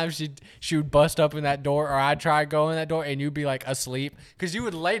of times she would bust up in that door, or I'd try going in that door, and you'd be like asleep because you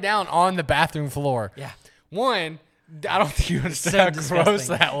would lay down on the bathroom floor. Yeah. One, I don't think you understand how gross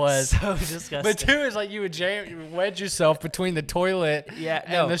that was. So disgusting. But two is like you would wedge yourself between the toilet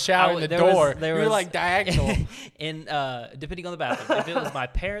and the shower and the there door. Was, you were like diagonal. And depending on the bathroom, if it was my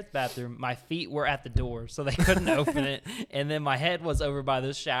parents' bathroom, my feet were at the door, so they couldn't open it. And then my head was over by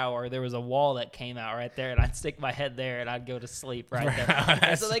the shower. There was a wall that came out right there, and I'd stick my head there, and I'd go to sleep right there.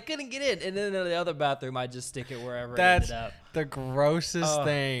 And so they couldn't get in. And then in the other bathroom, I'd just stick it wherever it ended up. The grossest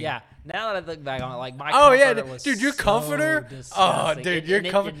thing. Yeah. Now that I look back on it, like my comforter was dude, your comforter. So oh, dude, your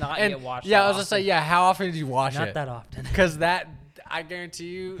comforter. It did not get washed. Yeah, I was gonna say, how often did you wash it? Not that often. Because I guarantee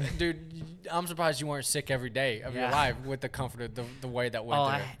you, dude, I'm surprised you weren't sick every day of your life with the comforter, the way that went through.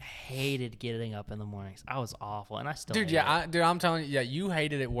 I hated getting up in the mornings. I was awful, and I still hate it. I'm telling you, you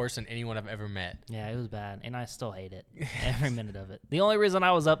hated it worse than anyone I've ever met. Yeah, it was bad, and I still hate it, every minute of it. The only reason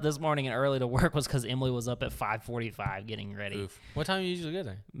I was up this morning and early to work was because Emily was up at 5:45 getting ready. Oof. What time do you usually get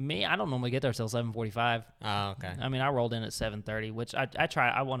there? Me, I don't normally get there till 7:45. Oh, okay. I mean, I rolled in at 7:30, which I try.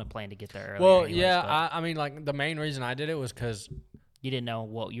 I want to plan to get there early. Well, anyways, I mean, like the main reason I did it was because you didn't know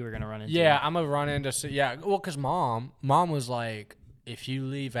what you were gonna run into. Yeah, I'm gonna run into. Well, because mom was like, if you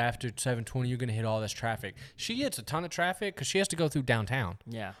leave after 7:20, you're gonna hit all this traffic. She hits a ton of traffic because she has to go through downtown.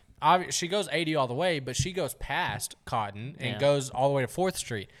 Yeah. She goes 80 all the way, but she goes past Cotton and goes all the way to 4th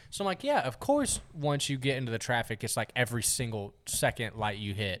Street. So I'm like, yeah, of course, once you get into the traffic, it's like every single second light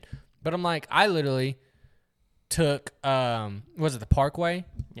you hit. But I'm like, I literally took, was it the Parkway?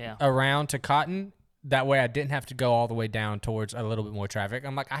 Yeah. Around to Cotton. That way I didn't have to go all the way down towards a little bit more traffic.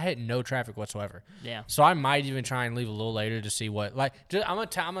 I'm like, I hit no traffic whatsoever. Yeah. So I might even try and leave a little later to see what, I'm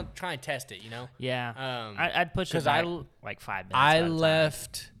gonna try and test it, you know? Yeah. I'd push it back like 5 minutes. I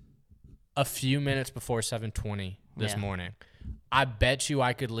left a few minutes before 7:20 this morning. I bet you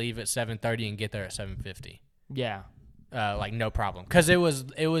I could leave at 7:30 and get there at 7:50. Yeah. Like no problem. Because it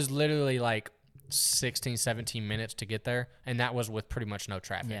was literally like 16, 17 minutes to get there, and that was with pretty much no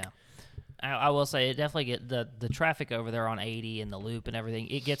traffic. Yeah. I will say it definitely get the traffic over there on 80 and the loop and everything.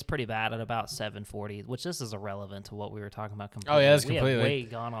 It gets pretty bad at about 7:40, which this is irrelevant to what we were talking about. Completely. Oh yeah, that's we completely. have way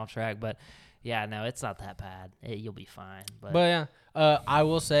gone off track, but yeah, no, it's not that bad. You'll be fine. But yeah, I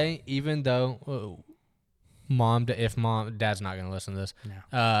will say, even though Dad's not gonna listen to this.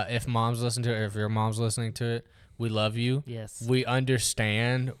 No. If mom's listening to it, or if your mom's listening to it, we love you. Yes. We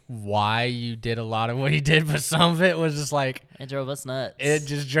understand why you did a lot of what you did, but some of it was just like... It drove us nuts. It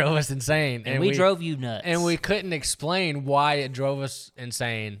just drove us insane. And we drove you nuts. And we couldn't explain why it drove us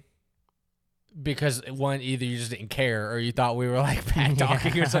insane because, one, either you just didn't care or you thought we were like bad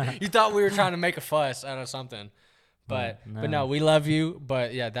talking or something. You thought we were trying to make a fuss out of something. But no, we love you.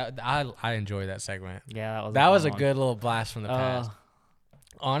 But yeah, I enjoy that segment. Yeah, that was a good little blast from the past.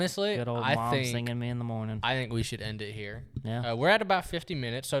 Honestly, good old mom singing me in the morning. I think we should end it here. Yeah, we're at about 50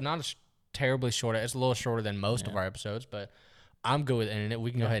 minutes, so not terribly short. It's a little shorter than most of our episodes, but I'm good with ending it.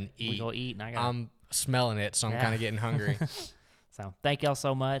 We can go ahead and eat. We go eat, and I'm smelling it, so I'm kind of getting hungry. So thank y'all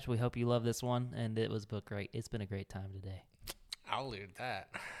so much. We hope you love this one, and it was great. It's been a great time today. I'll leave that.